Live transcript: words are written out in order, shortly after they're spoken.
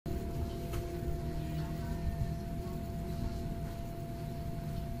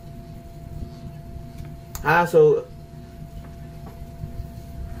So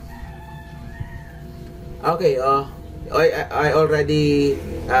okay. I already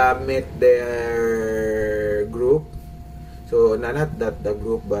met their group. So not that the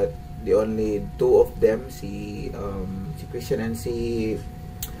group, but the only two of them, si Christian and si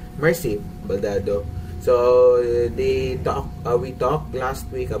Mercy Baldado. So we talked last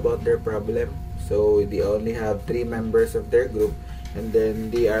week about their problem. So they only have 3 members of their group, and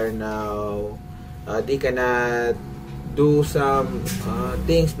then they are now they cannot do some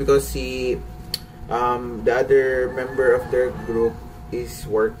things because the other member of their group is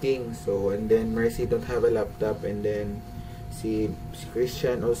working. So and then Mercy don't have a laptop, and then si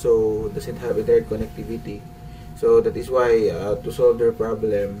Christian also doesn't have internet connectivity. So that is why to solve their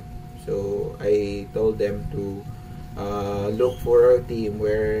problem, so I told them to look for a team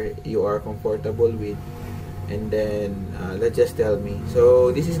where you are comfortable with, and then let's just tell me.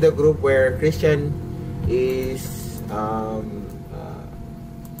 So this is the group where Christian is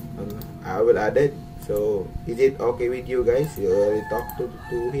I will add it. So is it okay with you guys? You already talked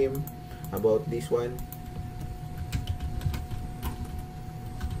to him about this one.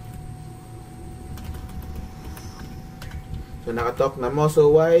 So nakatalk na mo. So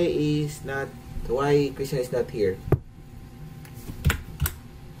why Christian is not here?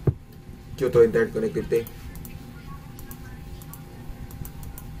 Due to internet connectivity.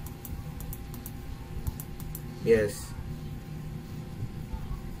 Yes.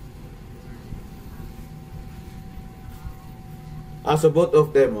 So both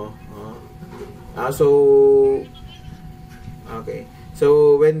of them, so okay.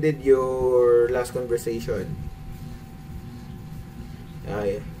 So when did your last conversation?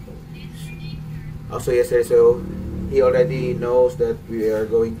 Yeah. Also yesterday, so he already knows that we are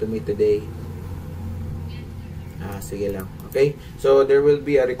going to meet today. Sige lang. Okay? So there will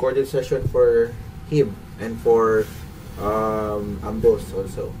be a recorded session for him and for Ambos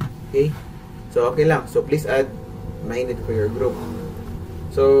also. Okay? So okay lang. So please add mainit for your group.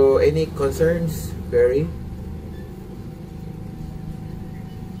 So any concerns, query?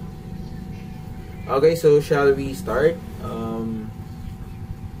 Okay, so shall we start?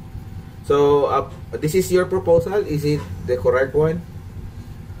 So this is your proposal. Is it the correct one?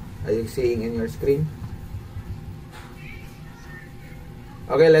 Are you seeing in your screen?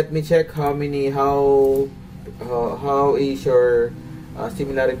 Okay, let me check how is your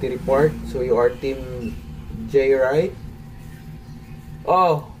similarity report. So you are team J, right?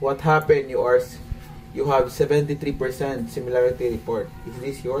 Oh, what happened? You have 73% similarity report. Is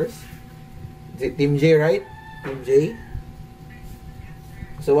this yours? Is it team J, right? Team J.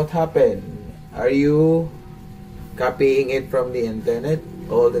 So what happened? Are you copying it from the internet?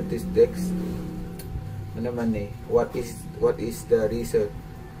 All the statistics? Ano naman eh? What is the reason?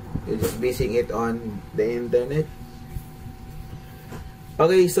 You're just basing it on the internet?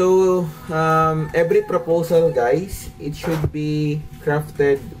 Okay, so every proposal, guys, it should be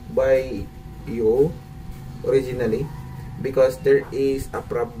crafted by you originally, because there is a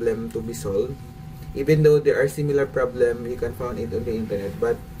problem to be solved. Even though there are similar problem, you can find it on the internet,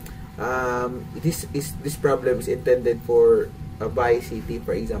 but this problem is intended for by city,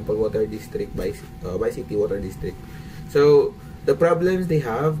 for example, water district, by city water district. So the problems they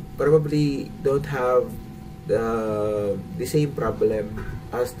have probably don't have the same problem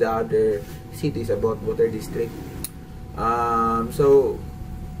as the other cities about water district. So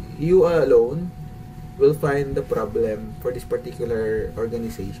you alone will find the problem for this particular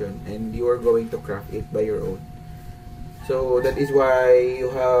organization, and you are going to craft it by your own. So that is why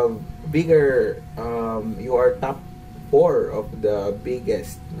you have bigger you are top 4 of the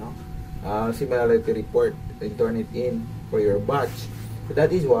biggest similarity report and turn it in for your batch. So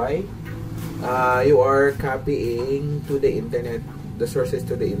that is why you are copying to the internet, the sources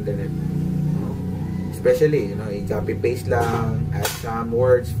to the internet. Especially, you copy paste lang, add some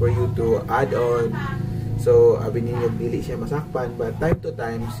words for you to add on. So abi ninyo dili siya masakpan, but time to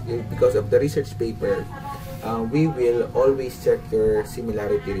time, because of the research paper, we will always check your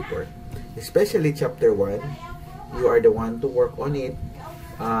similarity report, especially chapter 1. You are the one to work on it.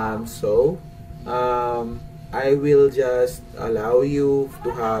 I will just allow you to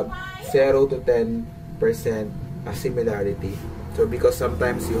have 0 to 10% similarity. So because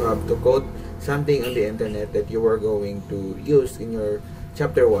sometimes you have to quote something on the internet that you are going to use in your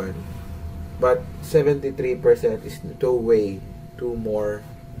chapter 1, but 73% is way too more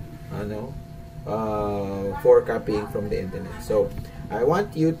for copying from the internet. So I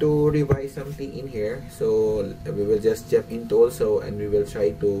want you to revise something in here, so we will just jump into also, and we will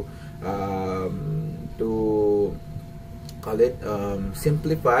try to call it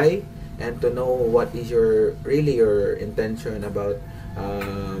simplify and to know what is your really your intention about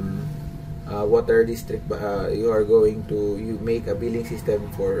water district. You are going to make a billing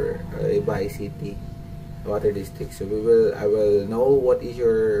system for a bi-city water district. So I will know what is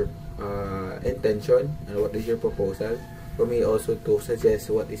your intention and what is your proposal, for me also to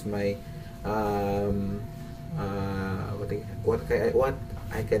suggest what is my what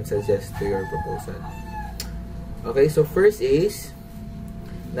I can suggest to your proposal. Okay, so first is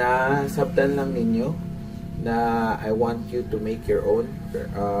na sabtan lang ninyo na I want you to make your own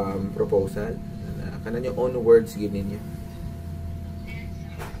proposal. Kanan yung own words ginin niyo.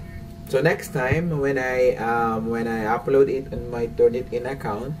 So next time when I upload it on my Turnitin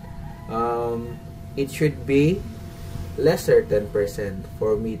account, it should be lesser 10%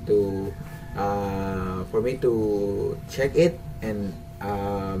 for me to check it and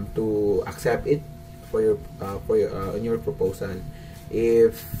to accept it for your on your proposal.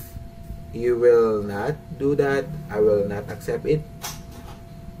 If you will not do that, I will not accept it.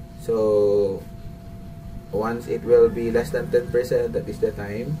 So once it will be less than 10%, that is the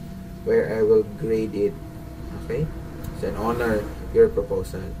time where I will grade it. Okay, so and honor your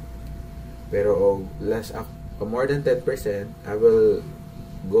proposal. Pero more than 10%, I will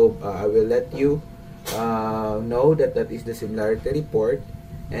let you know that is the similarity report,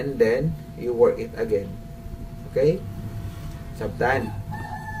 and then you work it again. Okay, sabtan.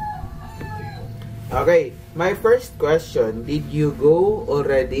 Okay, my first question: did you go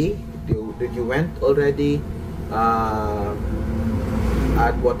already? Did you went already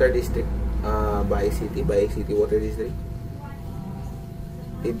at water district bi-city water district?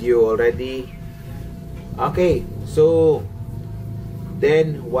 Did you already? Okay, so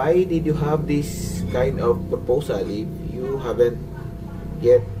then why did you have this kind of proposal if you haven't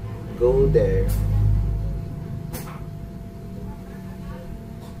yet go there?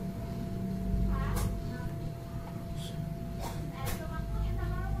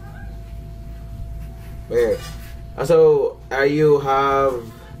 Where? So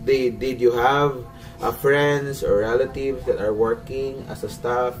did you have friends or relatives that are working as a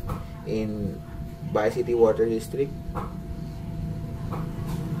staff in bi-city water district?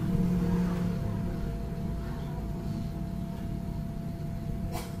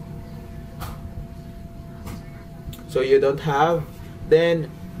 So you don't have?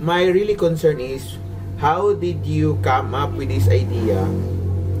 Then my really concern is, how did you come up with this idea,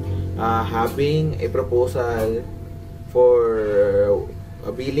 having a proposal for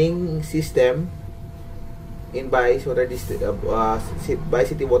a billing system in bi-city water district,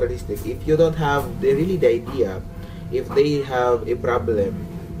 bi-city water district, if you don't have the idea if they have a problem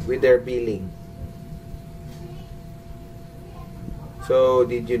with their billing? So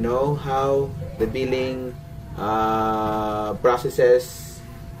did you know how the billing processes?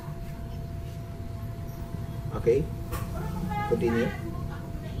 Okay, continue.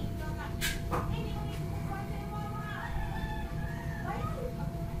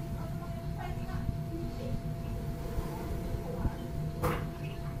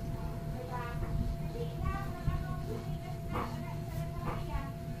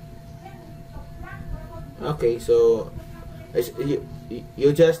 Okay, so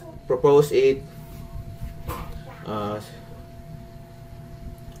you just propose it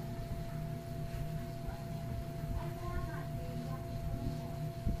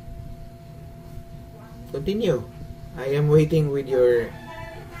continue. I am waiting with your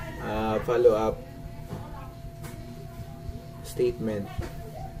follow-up statement.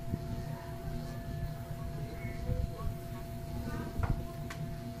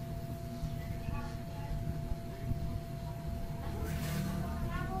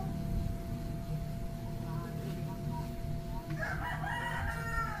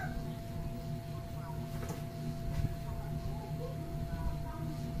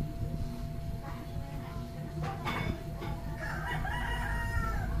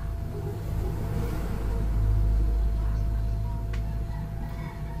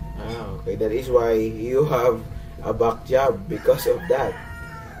 Okay, that is why you have a back job, because of that,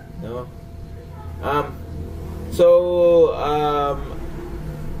 no?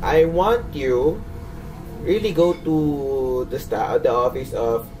 I want you really go to the office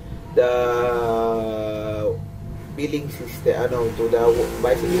of the billing system, to the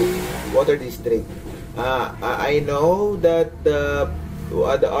bi-city water district. I know that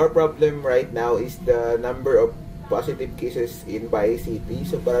our problem right now is the number of positive cases in bi-city,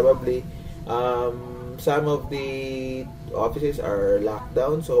 so probably some of the offices are locked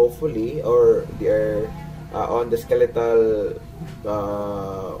down, so hopefully, or they are on the skeletal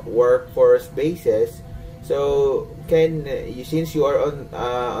workforce basis. So can since you are on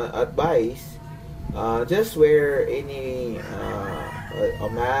at Vice, just wear any a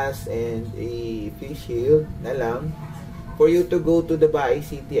mask and a face shield na lang for you to go to the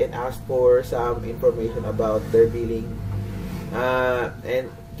Vice City and ask for some information about their billing.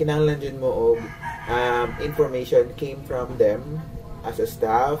 And kinahanglan dyan mo og information came from them as a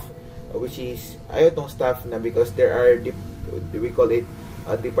staff, which is ayaw tong staff na because there are we call it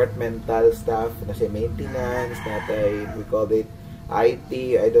departmental staff na say maintenance natay, we call it IT.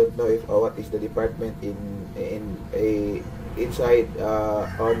 I don't know if what is the department in a inside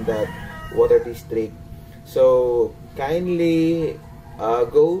on that water district. So kindly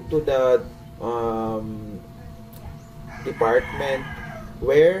go to the department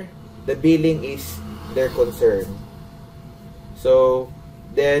where the billing is their concern. So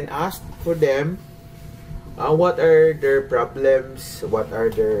then ask for them what are their problems, what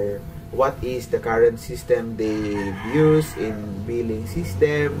is the current system they use in billing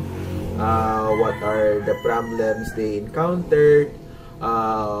system, what are the problems they encountered,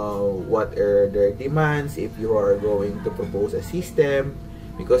 what are their demands if you are going to propose a system,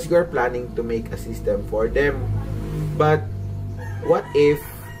 because you are planning to make a system for them. But what if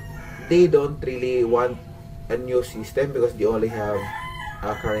they don't really want a new system because they only have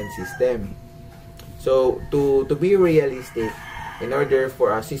a current system? So to be realistic, in order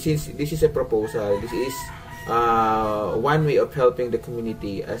for us, since this is a proposal, this is one way of helping the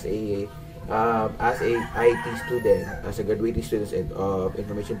community as a IT student, as a graduating student of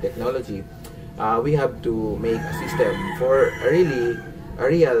information technology, we have to make a system for a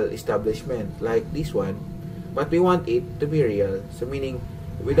real establishment like this one. But we want it to be real. So meaning,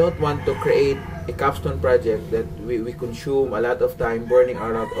 we don't want to create a capstone project that we consume a lot of time, burning a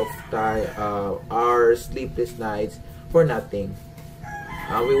lot of time, hours, sleepless nights for nothing.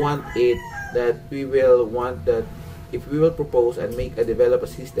 We want it that we will want that if we will propose and develop a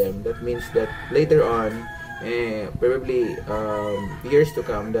system, that means that later on, probably years to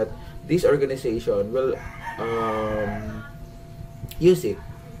come, that this organization will use it.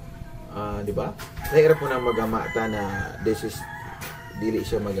 Di ba? Nahirap mo nang magamata na this is dili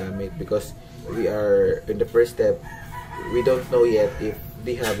siya magamit because we are in the first step. We don't know yet if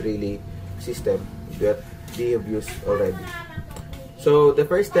they have really system that they have used already. So the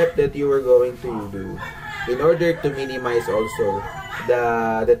first step that you are going to do in order to minimize also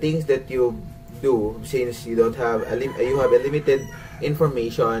the things that you do, since you don't have you have a limited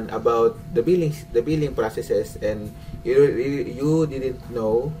information about the billing processes, and you didn't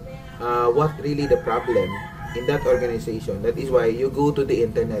know what really the problem in that organization. That is why you go to the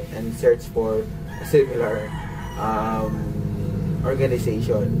internet and search for a similar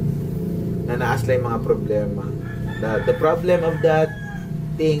organization na naasla yung mga problema. The problem of that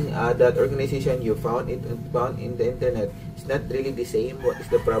thing, that organization you found in the internet is not really the same what is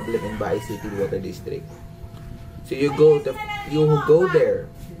the problem in Baay City Water District. So you go there,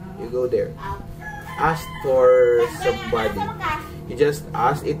 ask for somebody. You just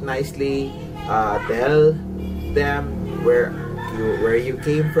ask it nicely, tell them where you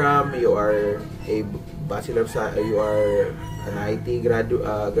came from. You are a bachelor of science, you are an IT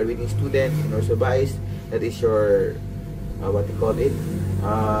graduating student in North Vice. That is your what you call it,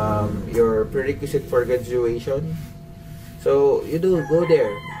 your prerequisite for graduation. So you go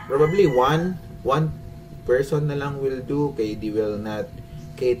there. Probably one person na lang will do, kay they will not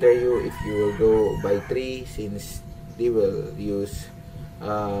cater you if you will go by 3, since they will use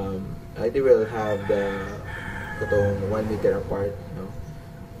they will have the katong 1 meter apart, no,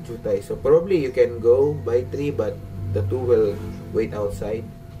 jutay. So probably you can go by 3, but the 2 will wait outside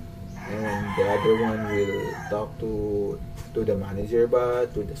and the other one will talk to the manager ba,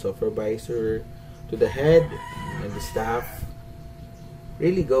 to the supervisor, to the head and the staff.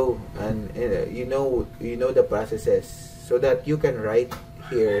 Really go and you know the processes, so that you can write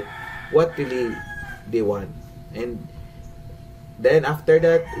here what really they want. And then after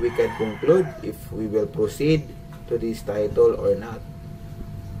that, we can conclude if we will proceed to this title or not.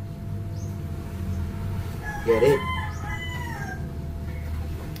 Get it?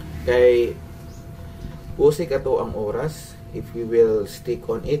 Kay usik ato ang oras if we will stick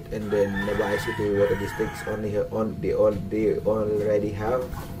on it, and then Baay City Water Districts they already have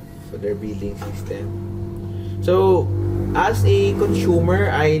for their billing system. So as a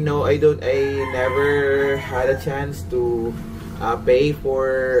consumer, I never had a chance to pay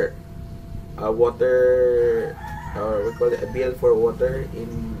for water, or we call it a bill for water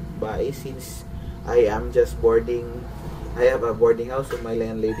in Baay, since I am just boarding. I have a boarding house, so my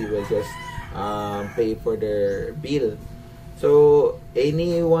landlady will just pay for their bill. So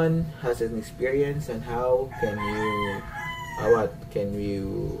anyone has an experience on how can you what can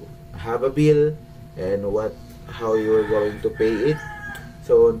you have a bill and how you're going to pay it.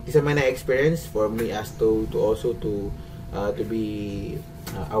 So isa man na experience for me as to be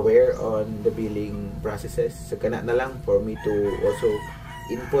aware on the billing processes. So kana na lang for me to also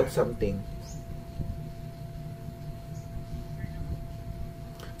input something.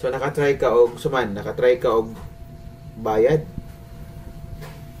 So nakatry ka og bayad.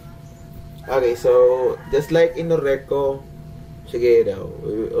 Okay, so just like in Noreco, sige daw.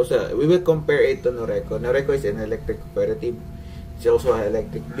 We will compare it to Noreco. Noreco is an electric cooperative. It's also an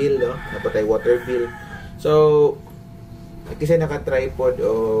electric bill, no? Napatay water bill. So kasi nakatry pod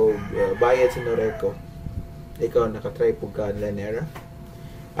o bayad sa Noreco. Ikaw nakatry pod ka Lanera.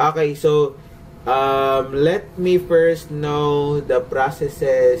 Okay, so let me first know the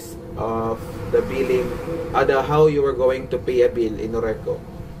processes of the billing, how you are going to pay a bill in Noreco.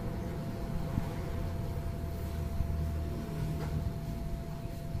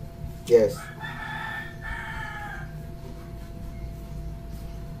 Yes.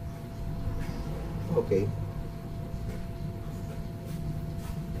 Okay.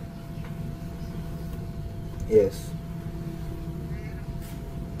 Yes.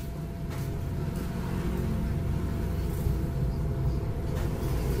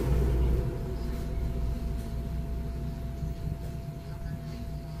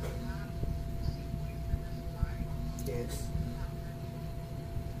 Yes.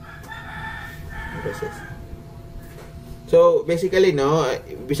 Process. So basically no,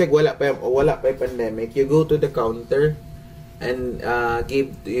 bisag wala pa yung pandemic, you go to the counter and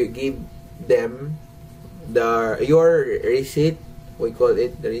you give them your receipt, we call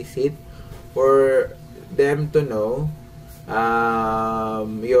it the receipt, for them to know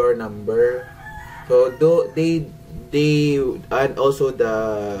your number. So they and also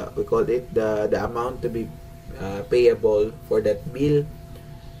we call it the amount to be payable for that bill.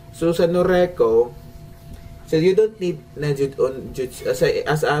 So sa Noreco, so you don't need na as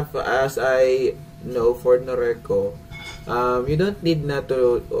I know for Noreco, you don't need na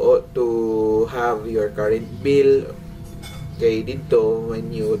to have your current bill. Okay, dito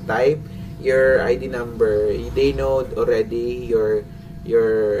when you type your ID number, they know already your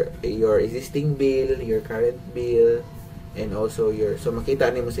existing bill, your current bill, and also so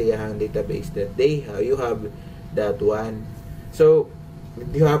makita nimo sa iyang database that you have that one. So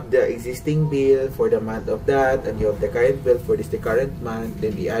you have the existing bill for the month of that, and you have the current bill for the current month,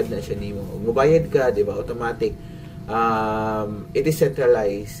 then i-add na siya nimo. Mubayad ka, di ba? Automatic. It is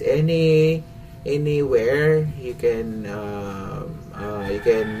centralized. Anywhere you can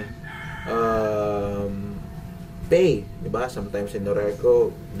pay, di ba? Sometimes in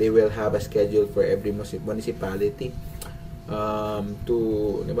Noreco, they will have a schedule for every municipality. Di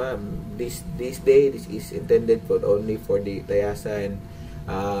ba? This day, this is intended for only for the Tayasan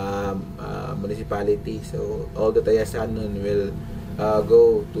municipality. So all the Tayasanon will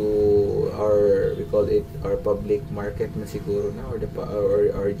go to we call it our public market na siguro na,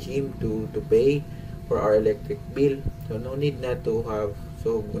 or our gym to pay for our electric bill. So no need na to have,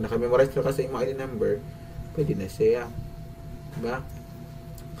 so kung nakamemorize ka kasi yung mga ID number, pwede na siya, diba?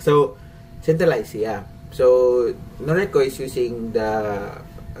 So centralized siya. So Noreco is using the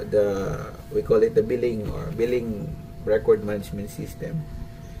we call it the billing record management system.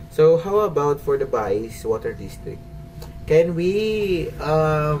 So how about for the Vice Water District? Can we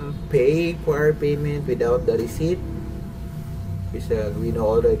pay for our payment without the receipt? Because we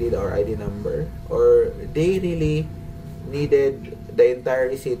know already our ID number, or they really needed the entire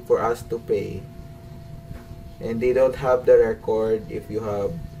receipt for us to pay, and they don't have the record if you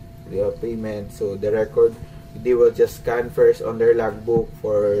have the payment. So the record, they will just scan first on their logbook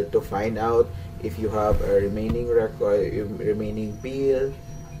to find out if you have a remaining record, remaining bill,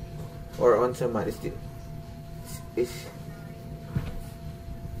 or on some month.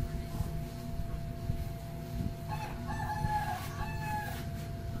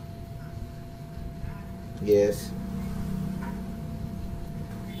 Yes.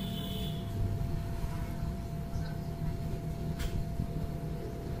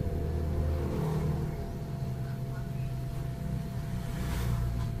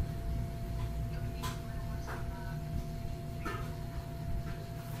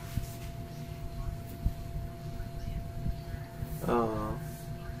 Uh,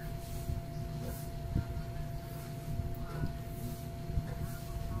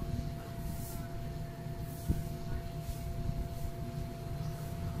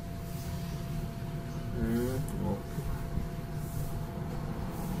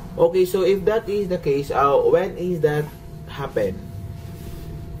 okay, so if that is the case, when is that happened?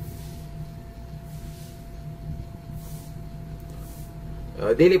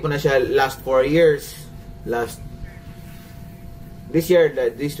 Dili po na siya last 4 years. This year,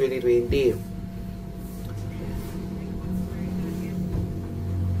 this 2020.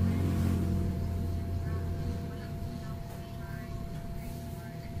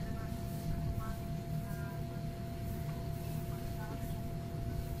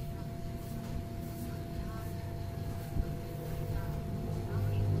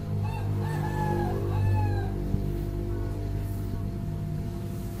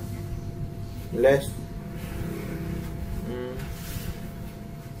 Less.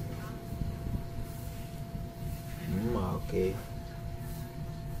 Okay.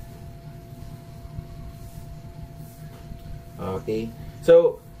 Okay.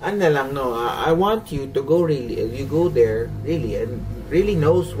 So, ano na lang, no? I want you to go really, you go there really and really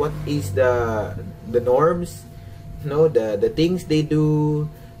knows what is the norms, no, the things they do.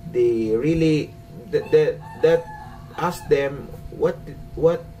 They really that ask them what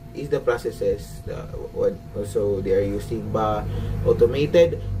is the processes, what also they are using ba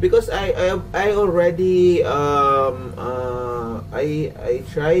automated, because I already I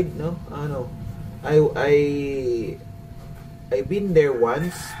tried, no, I've been there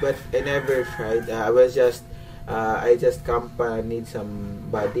once, but I never tried. I was just I just need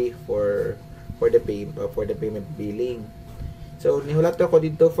somebody for the payment billing. So nihulat ako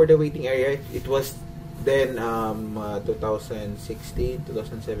dito for the waiting area. It was then 2016,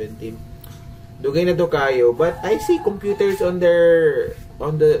 2017. Dugay na to kayo, but I see computers there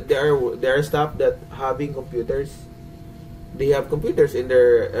are staff that having computers. They have computers in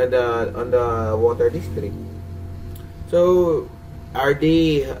their on the water district. So are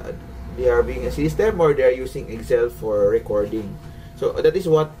they are being a system, or they are using Excel for recording? So that is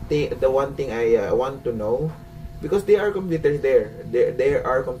what the one thing I want to know. Because there are computers there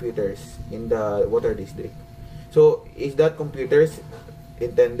are computers in the water district. So is that computers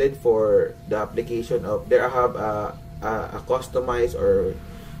intended for the application of there have a customized or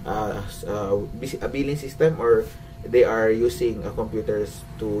a billing system, or they are using computers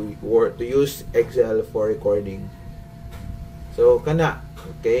to use Excel for recording? So kana,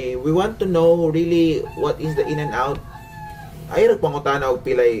 okay, we want to know really what is the in and out. Ay nagpangutana og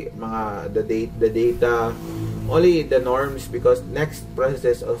pilay mga the data, only the norms, because next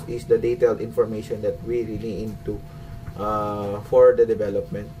process is the detailed information that we really into for the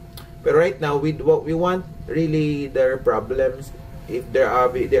development. But right now we want really their problems, if they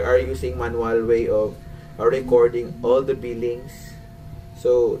are using manual way of recording all the billings.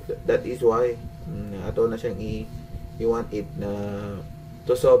 So that is why ato na siyang we want it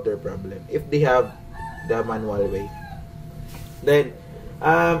to solve their problem if they have the manual way. Then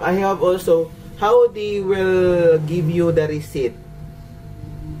I have also how they will give you the receipt.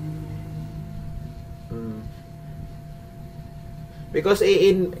 Because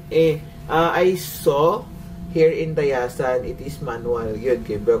I saw here in Tayasan it is manual yun,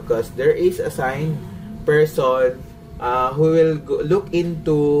 okay? Because there is assigned person who will look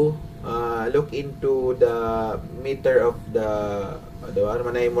into the meter of the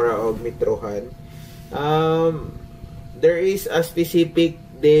manay mura og metrohan. There is a specific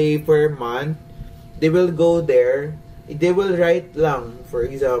day per month. They will go there. They will write lang. For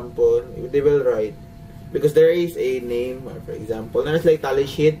example, they will write because there is a name. For example, there's like tally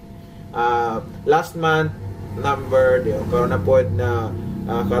sheet. Last month number, karon na pod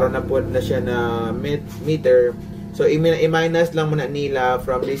na siya na meter. So i-minus lang muna nila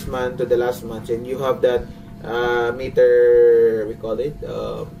from this month to the last month, and you have that meter. We call it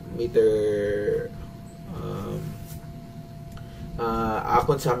meter.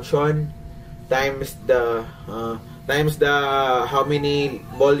 Consumption times the how many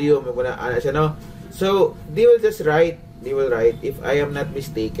volume no? So they will write if I am not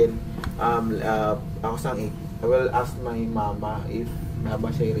mistaken. Ako sang I will ask my mama if naba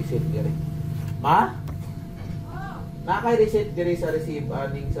siya receipt dire. Ma? Na kay receipt dire sa receive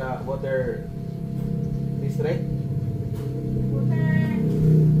aning sa water district?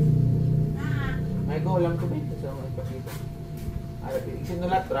 May go lang ko ba? So ipakita.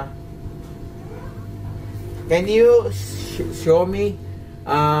 Sinulat ra. Can you show me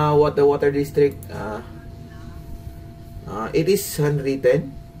what the water district it is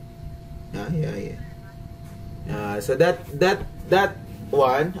handwritten? So that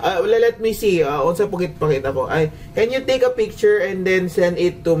one, let me see unsa pakita ko. Can you take a picture and then send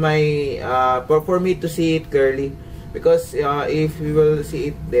it to my for me to see it clearly, because if we will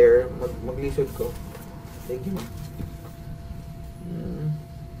see it there maglisod ko. Thank you, ma'am.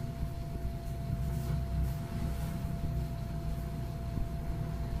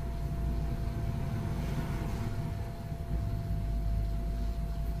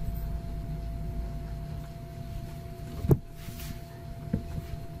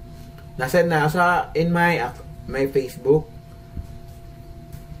 Nasa na sa in my Facebook.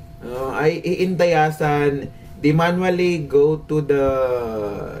 Ay iintayasan, they manually go to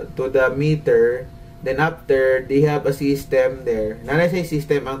the meter, then after they have a system there. Nanay say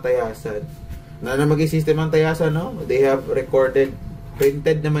system ang tayasan. Na system ang tayasan, no? They have recorded,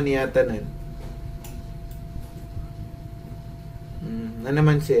 printed naman yata nan. Na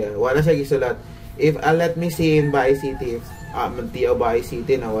naman siya. Wala siya gisulat. If let me see in Baay City, mantiyaw Baay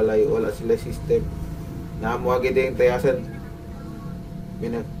City na wala sila system. Na mo agad yung tayasan.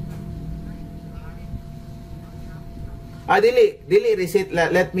 Dili receipt.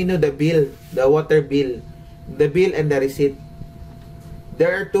 Let me know the bill, the water bill, the bill and the receipt.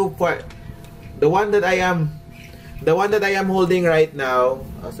 There are two for the one that I am holding right now.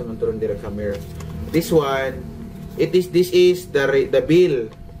 Asa man turon direct camera. This one, this is the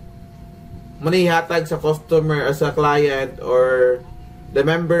bill. Manihatag sa customer as a client or the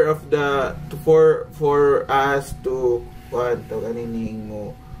member of the for us to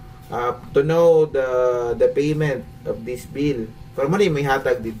to know the payment of this bill. Para mo may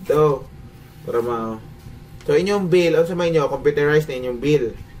hatag dito. Para so inyong bill, ang sa inyo computerized na inyong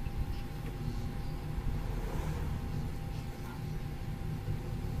bill.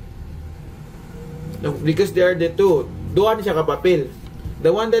 No, because they are the two. Doon siya kapapil. The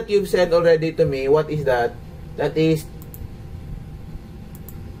one that you've sent already to me, what is that? That is,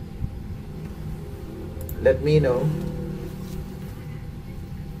 let me know.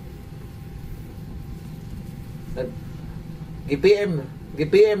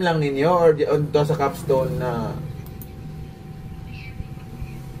 GPM lang ninyo or to sa Capstone na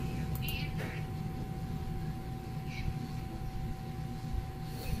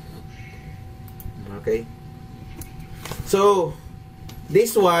okay. So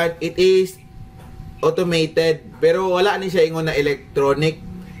this one, it is automated pero wala ni siya ingon na electronic.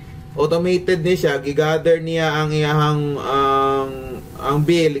 Automated ni siya, gigather niya ang iyahang ang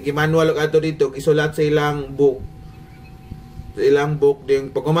bill, gimanual og ato dito, gisulat sa ilang book. Sa ilang book din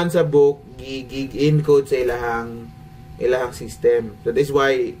pagkuman sa book, encode sa ilahang system. So this is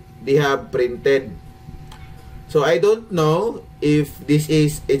why they have printed. So I don't know if this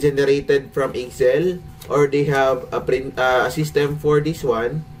is generated from Excel or they have a system for this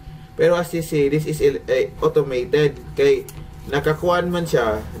one. Pero as you see, this is automated. Kay nakakuan man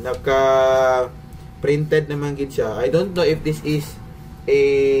siya, naka-printed naman gid siya. I don't know if this is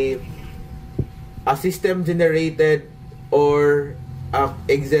a system generated or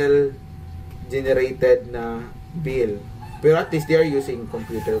Excel generated na bill. Pero at least they are using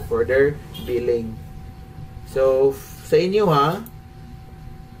computer for their billing. So, sa inyo ha,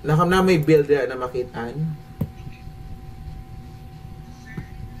 na may bill na makitaan.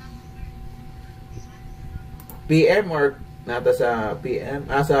 PM or nata sa PM,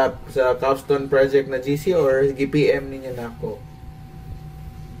 sa Capstone project na GC or GPM ninyo na ako.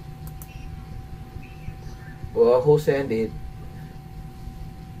 Well, who send it?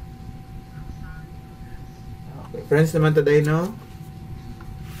 Okay, friends naman today, no?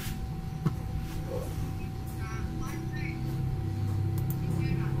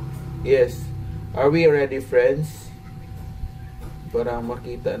 Yes. Are we ready, friends? Para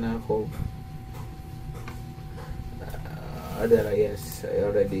makita na ako. Adara, yes. I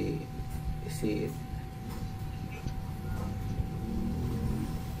already see it.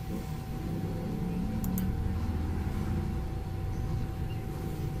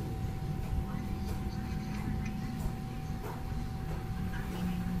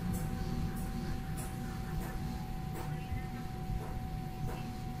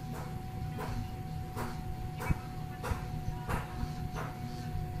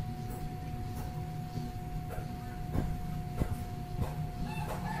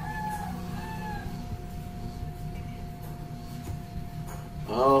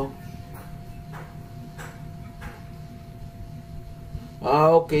 Oh.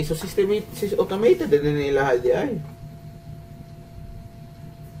 Okay. So, automated na nila hali ay.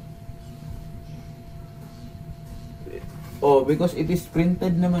 Oh, because it is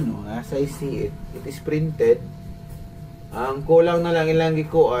printed naman, oh. As I see it, it is printed. Ang kulang na lang ilang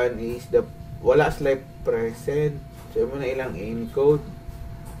gikuan is wala slide present. So, mo na ilang encode.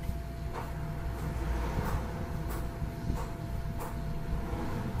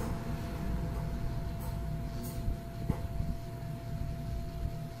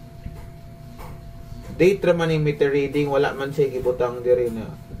 Date raman yung meter reading, wala man siya gibutang diri na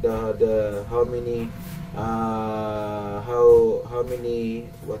the how many how many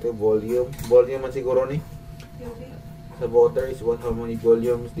volume man siguro ni sa water is how many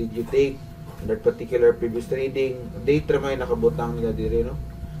volumes did you take on that particular previous reading. Date raman yung nakabutang nila diri, no?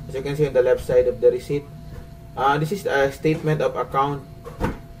 As you can see on the left side of the receipt, this is a statement of account.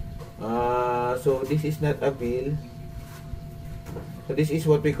 So this is not a bill. So this is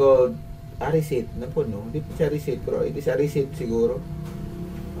what we call a receipt. Napo, no? Hindi po siya receipt, pero it is a receipt siguro.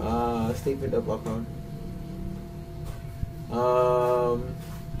 Statement of account.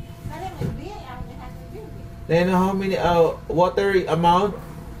 Then how many water amount?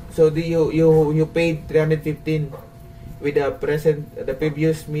 So you paid 315 with the present, the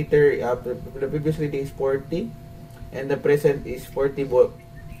previous meter, the previous reading is 40 and the present is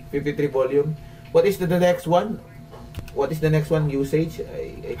 53 volume. What is the next one? What is the next one? Usage?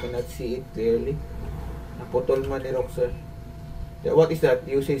 I cannot see it clearly. Naputol man ni Roxanne. What is that?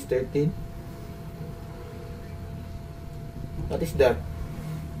 Usage 13. What is that?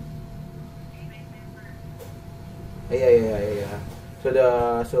 Ay.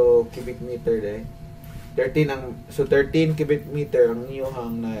 So cubic meter day. 13 cubic meter ang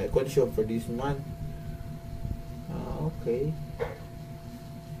iyohang na consume for this month. Okay.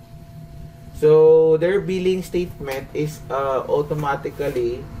 So their billing statement is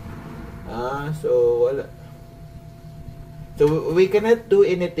automatically so wala. So we cannot do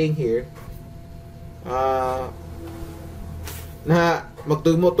anything here. Na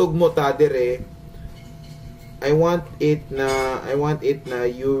magtugmo-tugmo ta dire. I want it na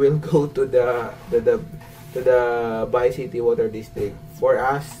you will go to the Bay City Water District for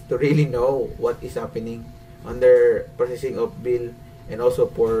us to really know what is happening on their processing of bill, and also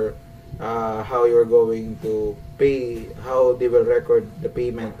for how you're going to pay, how they will record the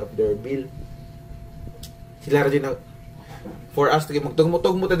payment of their bill. Sila rin for us to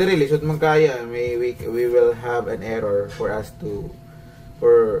magtugmo-tugmo ta dire lisod man kaya, we will have an error for us to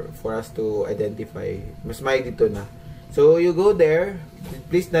identify. Mas may dito na. So you go there,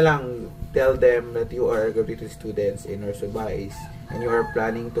 please na lang tell them that you are graduate students in Orsubais and you are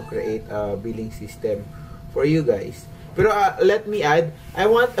planning to create a billing system for you guys. Pero let me add, I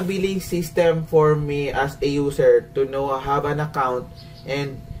want a billing system for me as a user to know, have an account,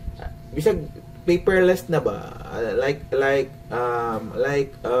 and bisag paperless na ba,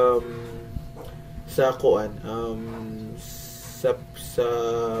 sa kuan, sa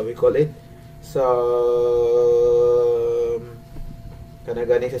we call it sa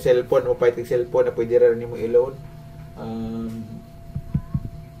kanagani sa cellphone mo, paitig cellphone na pwede ra nimo i-load.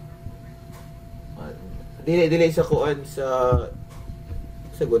 Dili sa kuan sa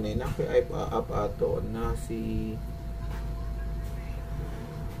gunay na kay up ato na si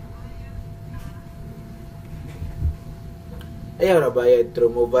ayaw ra bayad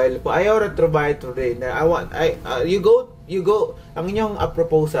through mobile po, ayaw ra through bayad through day na you go ang inyong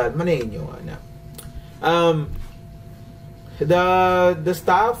proposal manin nyo ana, the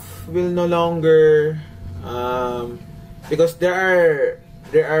staff will no longer because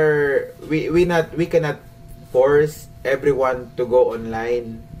we cannot force everyone to go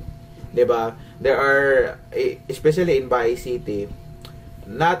online, diba? There are, especially in Bay City,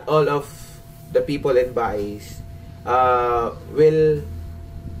 not all of the people in Bayes will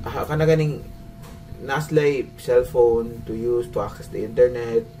kanaganing naslay cellphone to use to access the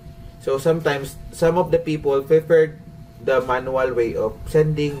internet. So sometimes some of the people prefer the manual way of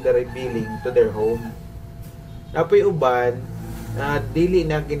sending the billing to their home. Napoy uban na dili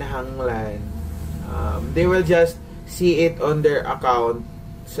na kinahanglan, they will just see it on their account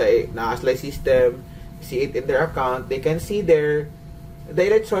sa naaslay system, see it in their account, they can see the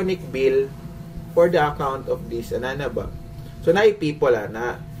electronic bill for the account of this anana ba. So na people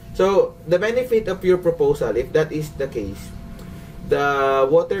na. So the benefit of your proposal, if that is the case, the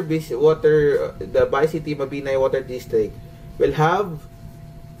the Bay City Mabinay Water District will have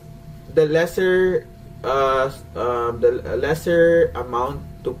the lesser amount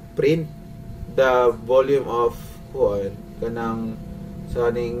to print the volume of kanang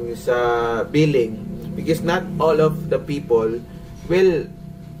sa billing, because not all of the people will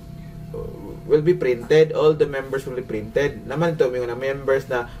be printed. All the members will be printed naman. Ito may mga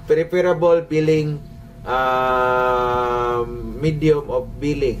members na preferable billing medium of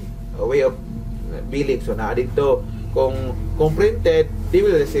billing, way of billing. So na dito kung printed, they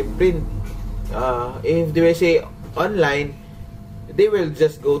will say print. If they will say online, they will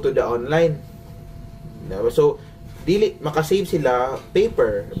just go to the online. So dili makasave sila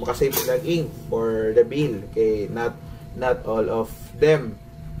paper, makasave sila ink for the bill. Okay, not all of them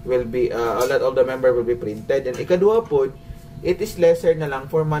will be not all the member will be printed. And ikadua po, it is lesser na lang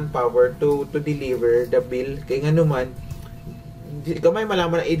for manpower to deliver the bill. Kay nga naman gamay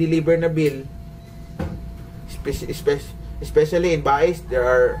malaman na i-deliver na bill, especially in Baes. There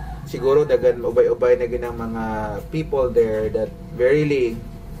are siguro dagan ubay-ubay na ginang mga people there that verily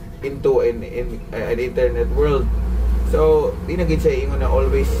into an internet world. So di na gid siya ingon na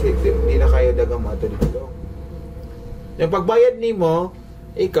always di na kayo dagang mato dito. Yung pagbayad nimo,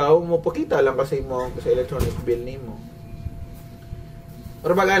 ikaw mo pakita lang kasi mo sa electronic bill nimo.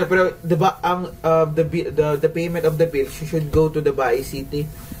 Pero diba ang the payment of the bill should go to the Baay City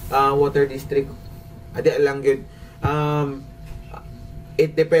Water District. Adi lang yun.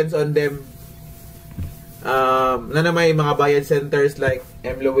 It depends on them. Na may mga bayad centers like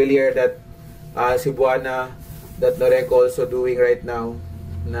M. Lowillier that Cebuana that Norec also doing right now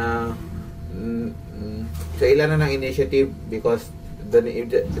na so ilan na ng initiative because the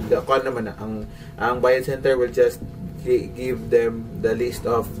naman ang bayad center will just give them the list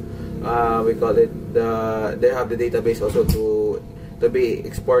of we call it they have the database also to be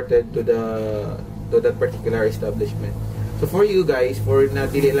exported to that particular establishment. So for you guys, for na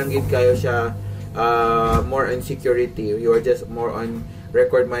dili lang gid kayo siya more on security, you are just more on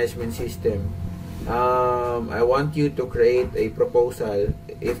record management system. I want you to create a proposal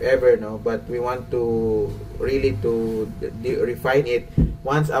if ever, no, but we want to really to refine it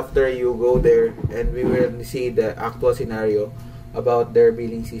once after you go there and we will see the actual scenario about their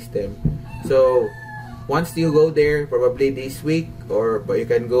billing system. So once you go there, probably this week or but you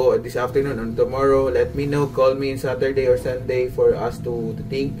can go this afternoon or tomorrow, let me know, call me on Saturday or Sunday for us to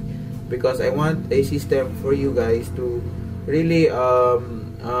think, because I want a system for you guys to really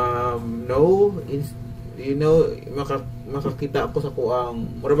know, makakita ako sa kuang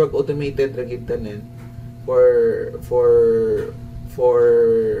murag automated ra gid tanan for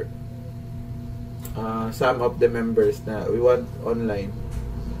some of the members na we want online.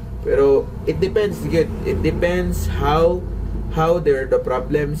 Pero it depends good. It depends how there the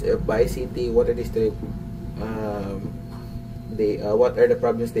problems of Baay City Water District what are the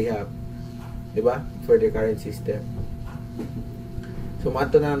problems they have, diba, for their current system. So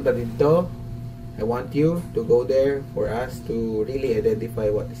mato na lang ta dito. I want you to go there for us to really identify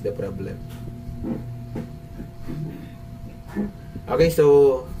what is the problem. Okay,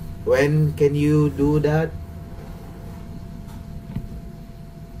 so when can you do that?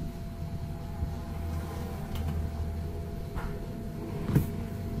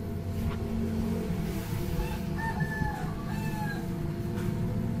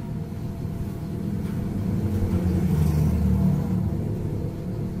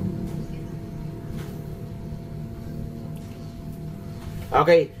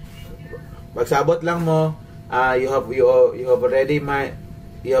 Okay, magsabot lang mo. You have already my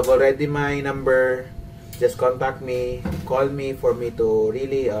number. Just contact me, call me for me to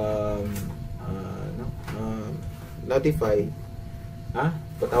really notify.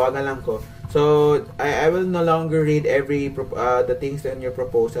 Patawagan lang ko. So I will no longer read every the things in your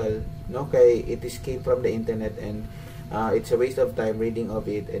proposal. Okay, it is came from the internet and it's a waste of time reading of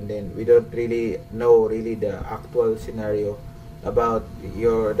it, and then we don't really know really the actual scenario about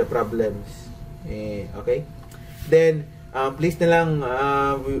the problems. Okay, then please na lang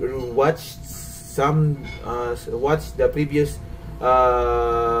watch the previous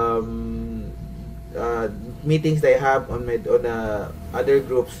meetings that I have on other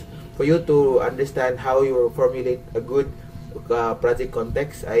groups for you to understand how you formulate a good project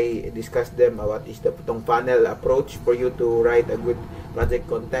context. I discussed them what is the funnel approach for you to write a good project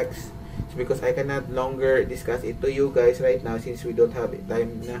context. Because I cannot longer discuss it to you guys right now since we don't have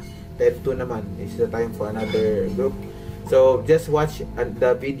time na. 10-2 naman is the time for another group. So just watch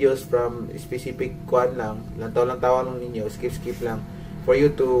the videos from specific kuan lang lantaw lang ninyo, skip lang for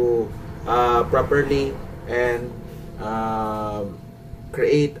you to properly and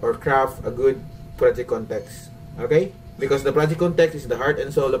create or craft a good project context. Okay, because the project context is the heart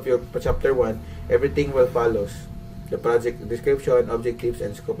and soul of your chapter 1. Everything will follows. The project description, objectives,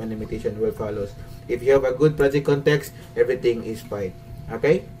 and scope and limitation will follow. If you have a good project context, everything is fine.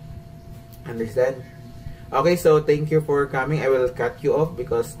 Okay? Understand? Okay, so thank you for coming. I will cut you off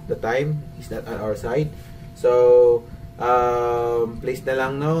because the time is not on our side. So, please na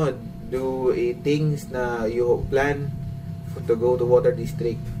lang, no, do things na you plan to go to Water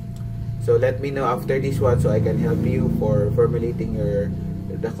District. So, let me know after this one so I can help you for formulating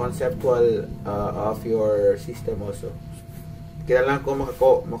the conceptual of your system also. Kailangan ko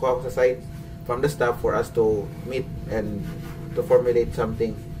makuha ko sa site from the staff for us to meet and to formulate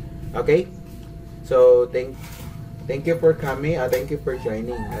something. Okay? So thank you for coming. Thank you for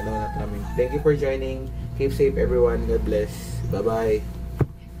joining. Thank you for joining. Keep safe everyone. God bless. Bye-bye.